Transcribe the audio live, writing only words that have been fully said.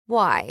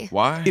Why?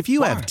 Why? If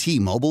you have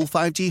T-Mobile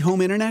 5G home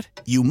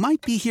internet, you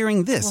might be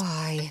hearing this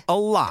Why? a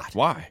lot.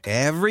 Why?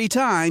 Every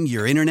time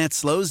your internet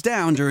slows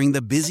down during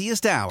the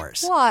busiest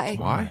hours. Why?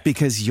 Why?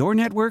 Because your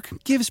network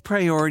gives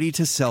priority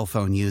to cell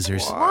phone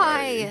users.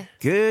 Why?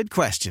 Good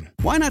question.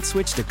 Why not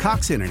switch to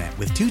Cox Internet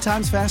with 2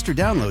 times faster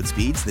download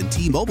speeds than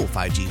T-Mobile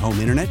 5G home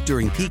internet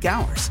during peak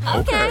hours?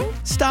 Okay.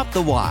 Stop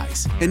the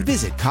whys and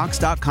visit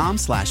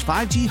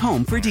cox.com/5G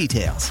home for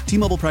details.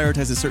 T-Mobile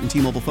prioritizes certain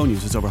T-Mobile phone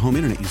users over home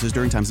internet users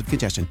during times of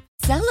congestion.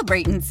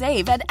 Celebrate and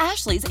save at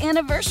Ashley's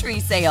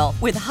Anniversary Sale.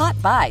 With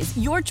Hot Buys,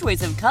 your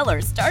choice of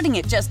colors starting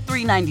at just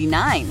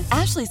 $3.99.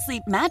 Ashley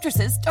Sleep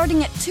mattresses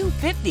starting at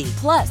 $2.50.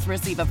 Plus,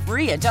 receive a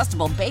free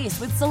adjustable base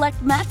with select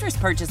mattress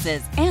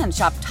purchases. And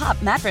shop top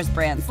mattress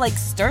brands like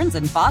Stearns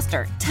 &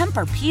 Foster,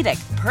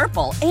 Tempur-Pedic,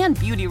 Purple, and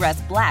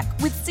Beautyrest Black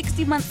with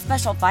 60-month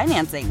special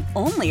financing.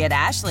 Only at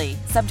Ashley.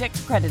 Subject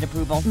to credit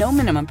approval. No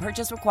minimum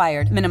purchase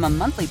required. Minimum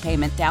monthly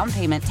payment, down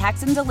payment,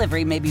 tax, and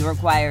delivery may be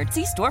required.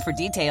 See store for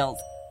details.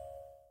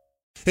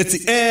 It's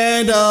the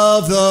end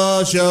of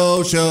the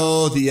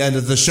show, the end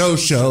of the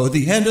show,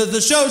 the end of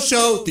the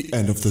show, the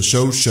end of the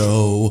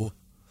show.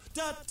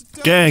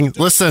 Gang,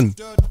 listen.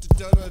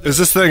 Is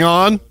this thing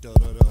on?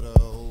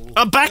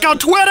 I'm back on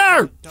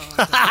Twitter!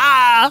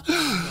 Hi,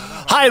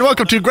 and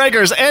welcome to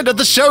Gregor's End of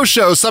the Show,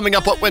 summing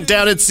up what went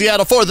down in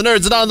Seattle for the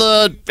nerds and on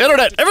the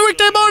internet every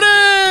weekday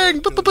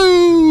morning!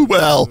 Boo-boo-boo!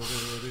 Well,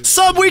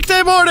 some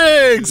weekday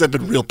mornings! I've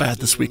been real bad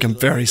this week, I'm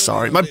very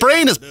sorry. My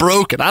brain is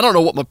broken, I don't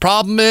know what my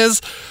problem is.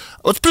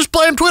 Let's just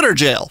blame Twitter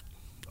jail.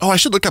 Oh, I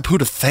should look up who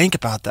to thank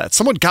about that.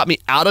 Someone got me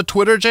out of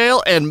Twitter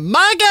jail, and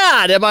my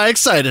God, am I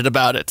excited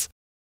about it.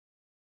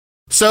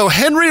 So,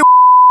 Henry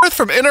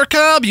from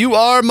Intercom, you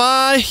are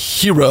my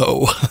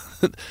hero.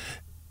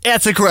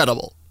 That's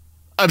incredible.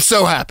 I'm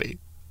so happy.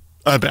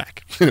 I'm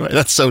back. Anyway,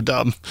 that's so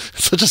dumb.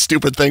 It's such a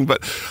stupid thing,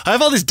 but I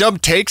have all these dumb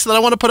takes that I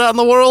want to put out in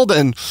the world,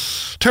 and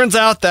turns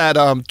out that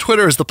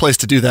Twitter is the place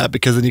to do that,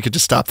 because then you can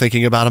just stop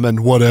thinking about them and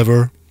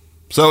whatever.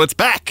 So it's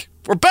back.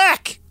 We're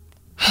back.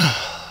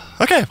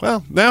 Okay,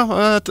 well, now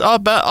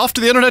off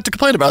to the internet to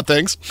complain about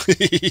things.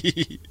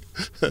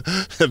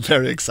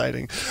 Very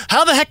exciting.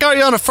 How the heck are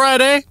you on a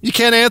Friday? You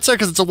can't answer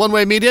because it's a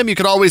one-way medium. You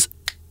can always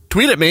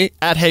tweet at me,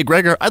 at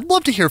HeyGregor. I'd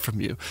love to hear from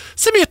you.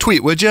 Send me a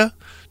tweet, would you?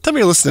 Tell me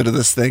you're listening to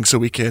this thing so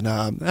we can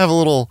have a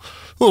little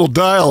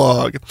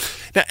dialogue.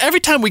 Now,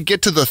 every time we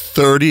get to the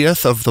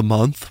 30th of the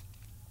month,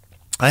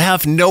 I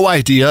have no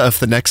idea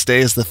if the next day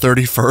is the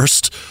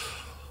 31st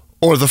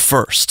or the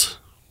 1st.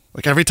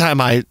 Like, every time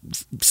I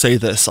say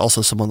this,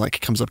 also someone, like,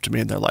 comes up to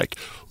me and they're like,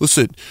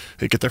 listen,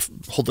 they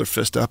hold their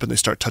fist up and they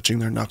start touching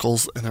their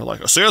knuckles and they're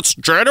like, see, it's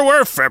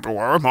January,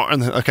 February, March.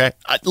 And okay,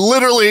 it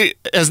literally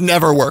has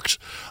never worked.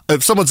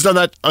 If someone's done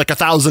that like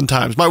 1,000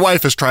 times, my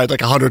wife has tried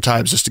like 100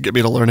 times just to get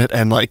me to learn it.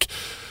 And like,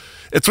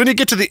 it's when you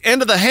get to the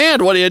end of the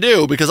hand, what do you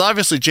do? Because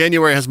obviously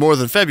January has more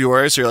than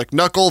February. So you're like,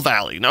 knuckle,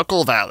 valley,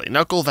 knuckle, valley,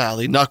 knuckle,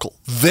 valley, knuckle.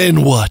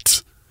 Then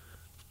what?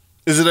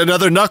 Is it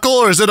another knuckle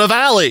or is it a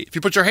valley? If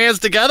you put your hands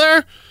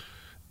together,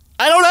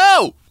 I don't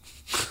know.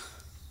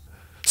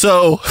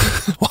 So,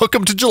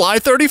 welcome to July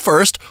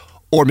 31st,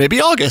 or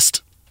maybe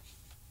August.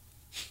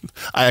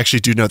 I actually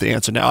do know the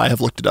answer now. I have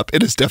looked it up.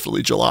 It is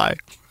definitely July.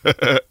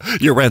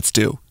 Your rent's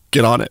due.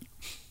 Get on it.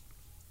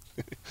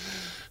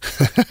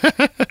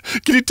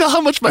 Can you tell how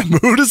much my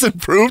mood has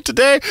improved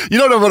today? You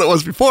don't know what it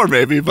was before,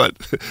 maybe, but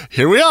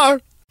here we are.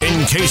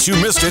 In case you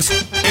missed it,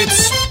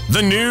 it's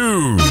the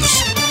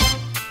news.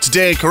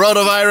 Today,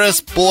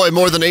 coronavirus. Boy,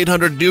 more than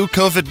 800 new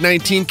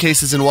COVID-19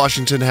 cases in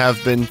Washington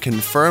have been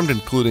confirmed,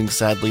 including,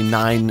 sadly,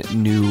 9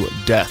 new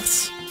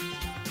deaths.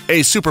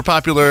 A super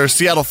popular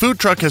Seattle food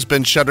truck has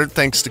been shuttered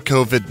thanks to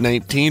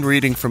COVID-19.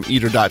 Reading from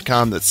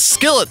Eater.com that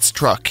Skillet's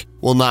truck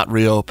will not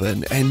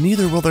reopen, and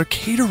neither will their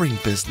catering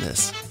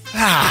business.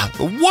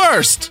 The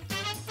worst!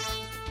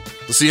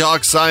 The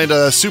Seahawks signed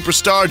a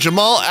superstar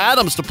Jamal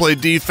Adams to play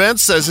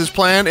defense, says his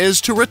plan is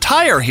to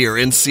retire here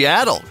in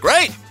Seattle.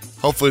 Great!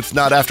 Hopefully it's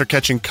not after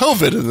catching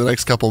COVID in the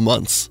next couple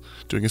months,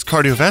 doing his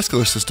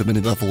cardiovascular system any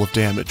level of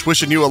damage.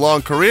 Wishing you a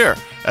long career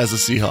as a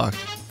Seahawk.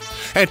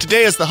 And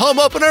today is the home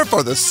opener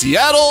for the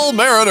Seattle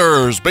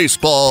Mariners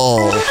baseball.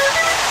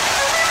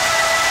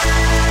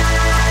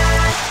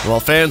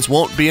 While fans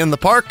won't be in the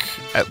park,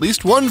 at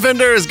least one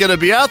vendor is going to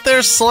be out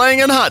there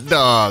slanging hot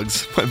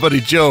dogs. My buddy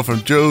Joe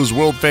from Joe's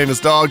World Famous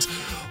Dogs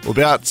will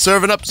be out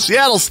serving up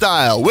Seattle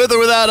style, with or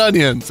without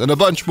onions, and a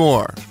bunch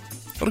more.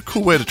 What a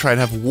cool way to try and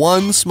have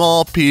one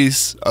small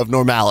piece of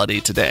normality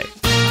today.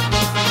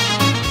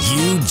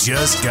 You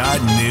just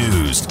got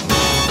news.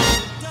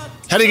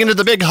 Heading into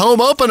the big home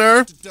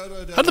opener,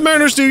 how did the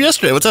Mariners do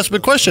yesterday? What's that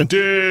big question?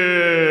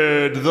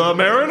 Did the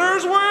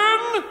Mariners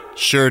win?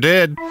 Sure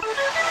did.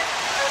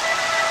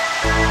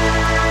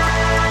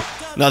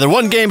 Now, they're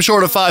one game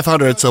short of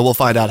 500, so we'll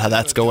find out how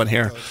that's going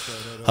here.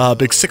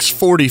 Big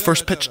 6:40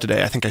 first pitch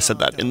today. I think I said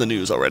that in the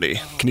news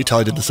already. Can you tell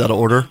I did this out of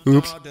order?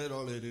 Oops.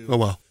 Oh,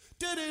 well.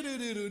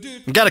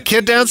 Got a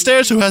kid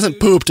downstairs who hasn't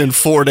pooped in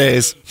 4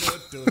 days.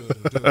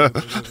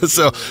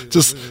 So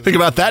just think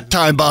about that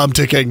time bomb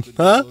ticking,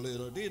 huh?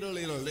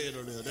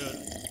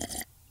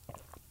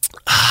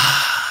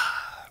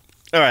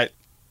 All right.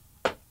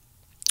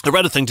 I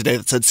read a thing today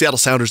that said Seattle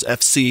Sounders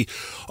FC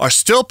are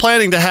still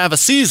planning to have a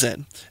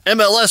season.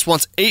 MLS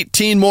wants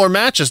 18 more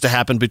matches to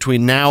happen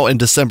between now and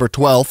December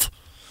 12th,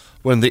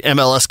 when the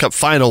MLS Cup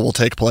final will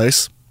take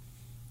place.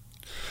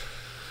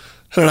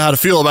 I don't know how to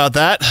feel about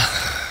that.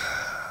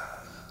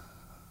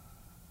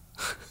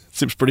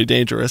 Seems pretty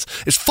dangerous.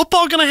 Is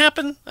football going to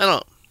happen? I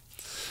don't.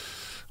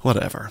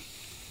 Whatever.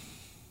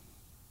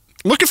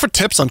 I'm looking for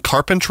tips on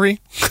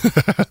carpentry.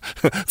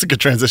 That's a good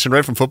transition,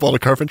 right? From football to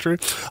carpentry.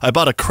 I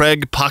bought a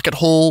Craig pocket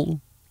hole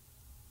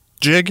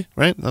jig,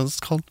 right? That's what it's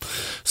called.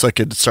 So I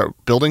could start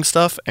building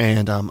stuff.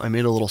 And I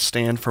made a little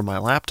stand for my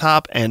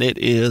laptop. And it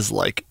is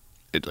like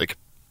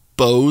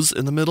bows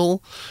in the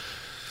middle.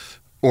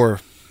 Or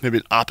maybe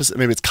it's opposite.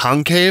 Maybe it's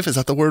concave. Is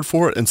that the word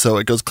for it? And so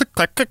it goes click,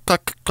 clack, click,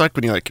 clack, click,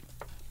 clack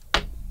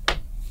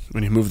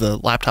when you move the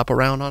laptop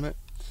around on it.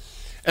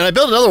 And I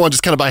built another one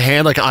just kind of by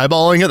hand, like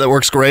eyeballing it. That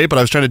works great, but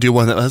I was trying to do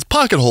one that has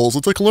pocket holes.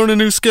 It's like learn a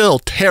new skill.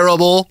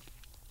 Terrible.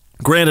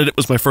 Granted, it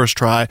was my first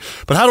try,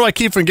 but how do I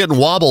keep from getting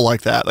wobble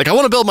like that? Like, I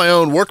want to build my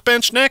own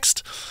workbench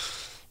next.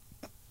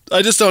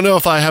 I just don't know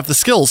if I have the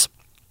skills.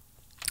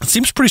 It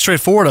seems pretty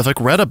straightforward. I've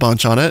read a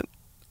bunch on it.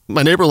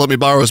 My neighbor let me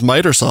borrow his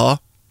miter saw.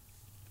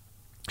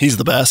 He's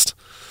the best.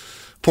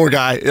 Poor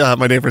guy,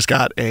 my neighbor's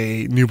got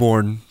a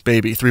newborn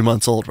baby, 3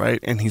 months old, right?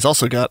 And he's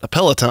also got a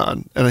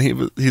Peloton.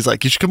 And he's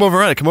like, you should come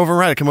over and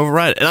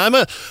ride it. And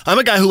I'm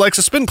a guy who likes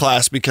a spin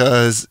class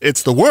because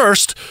it's the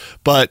worst,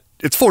 but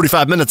it's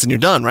 45 minutes and you're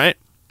done, right?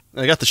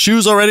 And I got the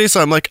shoes already, so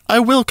I'm like, I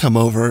will come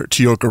over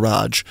to your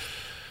garage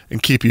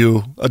and keep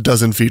you a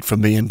dozen feet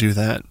from me and do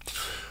that.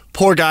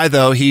 Poor guy,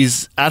 though,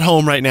 he's at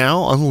home right now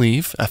on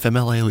leave,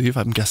 FMLA leave,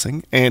 I'm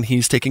guessing, and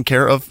he's taking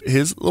care of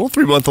his little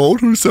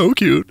 3-month-old who's so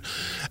cute.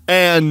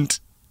 And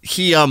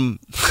he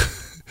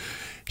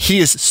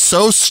is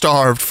so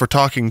starved for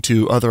talking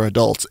to other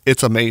adults.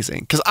 It's amazing.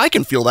 Because I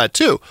can feel that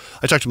too.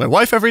 I talk to my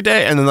wife every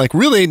day and then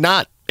really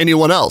not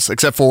anyone else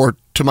except for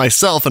to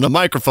myself and a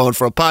microphone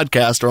for a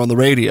podcast or on the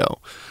radio.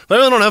 But I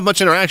really don't have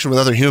much interaction with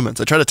other humans.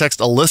 I try to text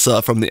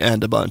Alyssa from the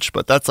end a bunch,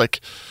 but that's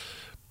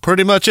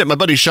pretty much it. My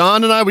buddy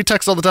Sean and I, we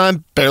text all the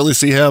time. Barely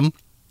see him.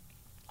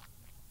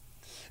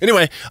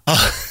 Anyway,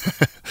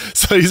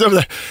 so he's over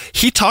there.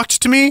 He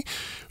talked to me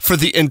for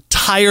the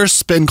entire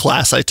spin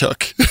class I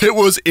took. It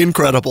was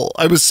incredible.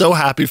 I was so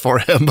happy for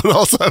him, but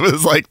also I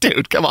was like,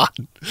 dude, come on.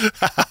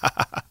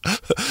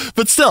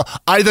 But still,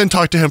 I then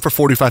talked to him for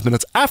 45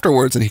 minutes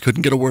afterwards, and he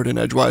couldn't get a word in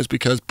edgewise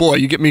because, boy,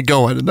 you get me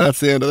going, and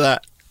that's the end of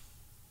that.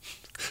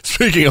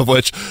 Speaking of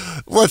which,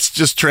 let's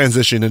just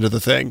transition into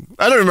the thing.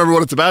 I don't remember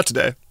what it's about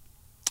today.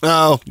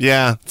 Oh,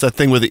 yeah, it's that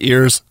thing with the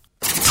ears.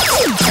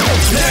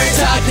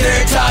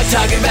 Nerd talk,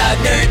 talking about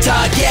nerd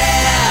talk, yeah!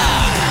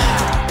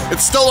 It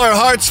stole our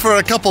hearts for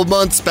a couple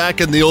months back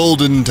in the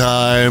olden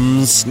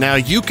times. Now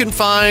you can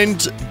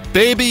find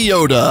Baby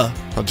Yoda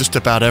on just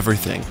about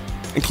everything,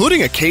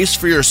 including a case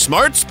for your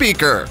smart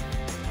speaker.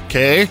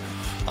 Okay?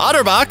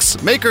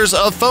 OtterBox, makers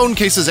of phone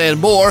cases and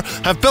more,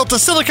 have built a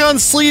silicone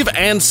sleeve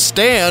and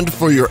stand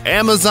for your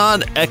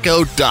Amazon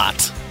Echo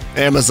Dot.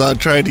 Amazon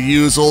tried to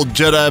use old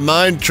Jedi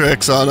mind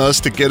tricks on us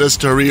to get us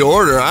to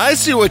reorder. I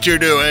see what you're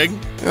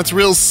doing. That's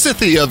real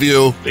Sithy of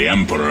you. The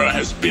Emperor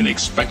has been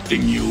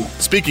expecting you.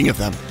 Speaking of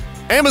them,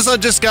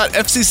 Amazon just got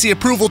FCC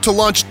approval to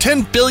launch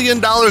 $10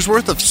 billion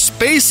worth of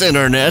space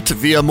internet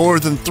via more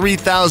than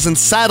 3,000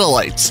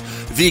 satellites.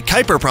 The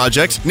Kuiper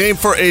project, named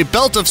for a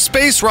belt of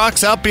space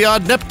rocks out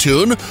beyond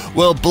Neptune,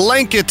 will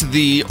blanket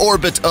the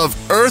orbit of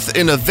Earth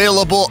in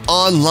available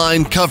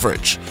online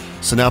coverage.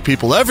 So now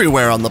people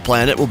everywhere on the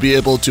planet will be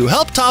able to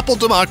help topple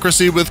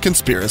democracy with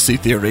conspiracy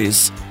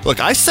theories. Look,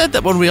 I said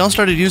that when we all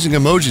started using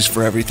emojis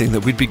for everything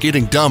that we'd be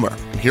getting dumber,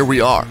 and here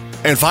we are.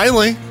 And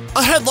finally,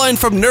 a headline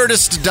from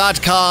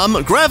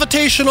Nerdist.com,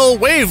 gravitational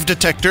wave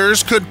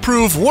detectors could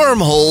prove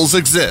wormholes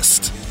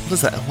exist. What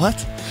is that?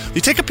 What? You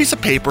take a piece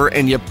of paper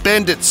and you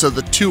bend it so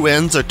the two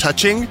ends are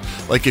touching,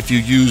 like if you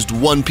used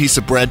one piece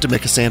of bread to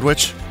make a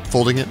sandwich,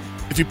 folding it.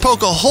 If you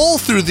poke a hole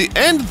through the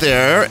end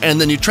there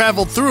and then you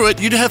traveled through it,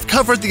 you'd have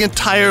covered the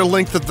entire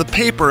length of the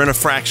paper in a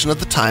fraction of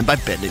the time by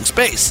bending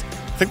space.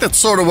 I think that's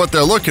sort of what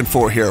they're looking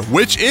for here,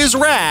 which is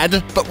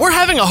rad, but we're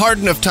having a hard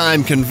enough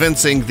time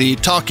convincing the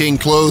talking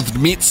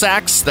clothed meat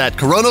sacks that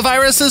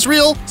coronavirus is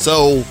real,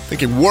 so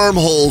thinking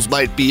wormholes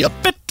might be a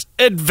bit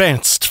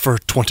advanced for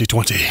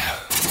 2020.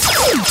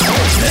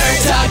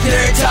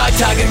 Nerd talk,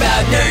 talking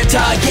about nerd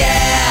talk,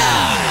 yeah!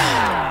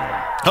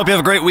 Hope you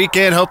have a great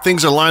weekend. Hope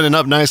things are lining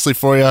up nicely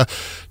for you.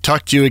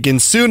 Talk to you again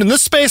soon in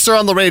this space or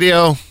on the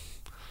radio.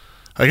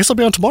 I guess I'll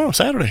be on tomorrow,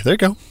 Saturday. There you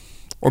go.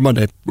 Or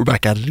Monday. We're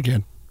back at it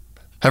again.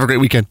 Have a great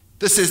weekend.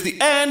 This is the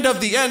end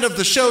of the end of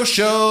the show.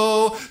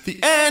 The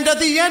end of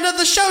the end of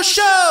the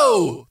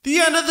show. The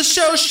end of the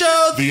show.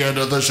 The end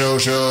of the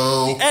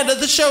show. End of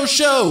the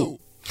show.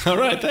 All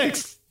right,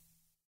 thanks.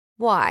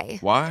 Why?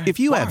 Why? If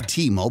you have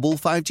T-Mobile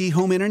 5G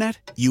home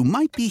internet, you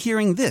might be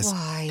hearing this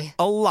Why?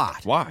 a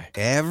lot. Why?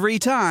 Every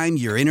time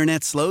your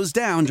internet slows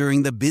down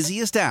during the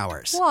busiest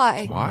hours.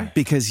 Why? Why?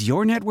 Because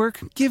your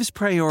network gives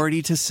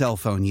priority to cell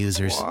phone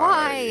users.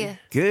 Why?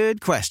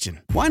 Good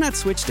question. Why not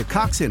switch to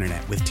Cox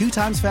Internet with 2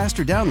 times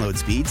faster download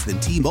speeds than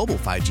T-Mobile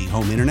 5G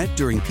home internet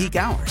during peak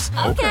hours?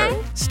 Okay.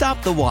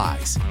 Stop the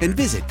whys and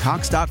visit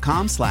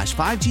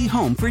cox.com/5G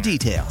home for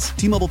details.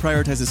 T-Mobile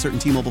prioritizes certain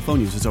T-Mobile phone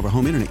users over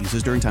home internet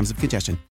users during times of congestion.